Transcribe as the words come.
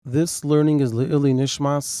This learning is Le'ili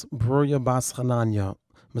Nishmas Broya Bas Chananya,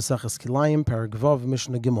 Meseches Kilayim, Perek Vav,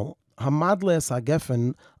 Mishnah Gimel. Hamadle es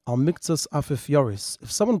hagefen al miktzas afif yoris.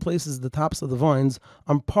 If someone places the tops of the vines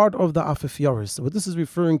on part of the afif yoris, so what this is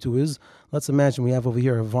referring to is, let's imagine we have over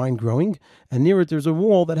here a vine growing, and near it there's a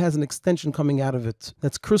wall that has an extension coming out of it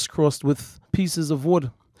that's crisscrossed with pieces of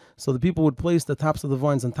wood. So the people would place the tops of the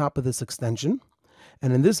vines on top of this extension.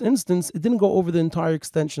 And in this instance, it didn't go over the entire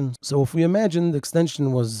extension. So if we imagine the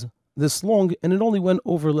extension was this long and it only went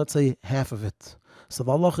over, let's say, half of it. So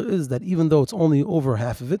the halacha is that even though it's only over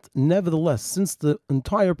half of it, nevertheless, since the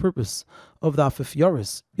entire purpose of the afif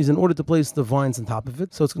yaris is in order to place the vines on top of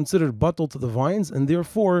it, so it's considered batal to the vines, and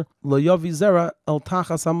therefore, lo yavi zera el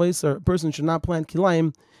tachas hamayser, a person should not plant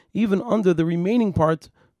kilayim even under the remaining part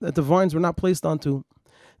that the vines were not placed onto.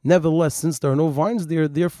 Nevertheless, since there are no vines there,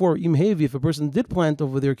 therefore, im hevi, if a person did plant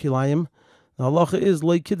over there kilayim, the halacha is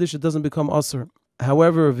loy kiddush, it doesn't become aser.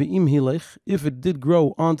 However, v'im hilech, if it did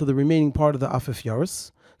grow onto the remaining part of the afif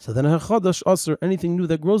yaris, so then hachadash aser, anything new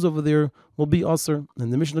that grows over there will be aser.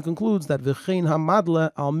 And the Mishnah concludes that v'chein hamadle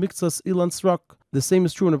al miktzas ilan srak. The same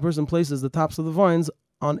is true when a person places the tops of the vines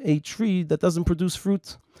on a tree that doesn't produce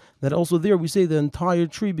fruit. That also there we say the entire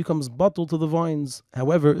tree becomes batal to the vines.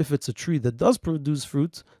 However, if it's a tree that does produce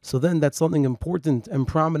fruit, so then that's something important and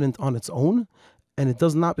prominent on its own, and it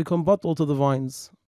does not become batal to the vines.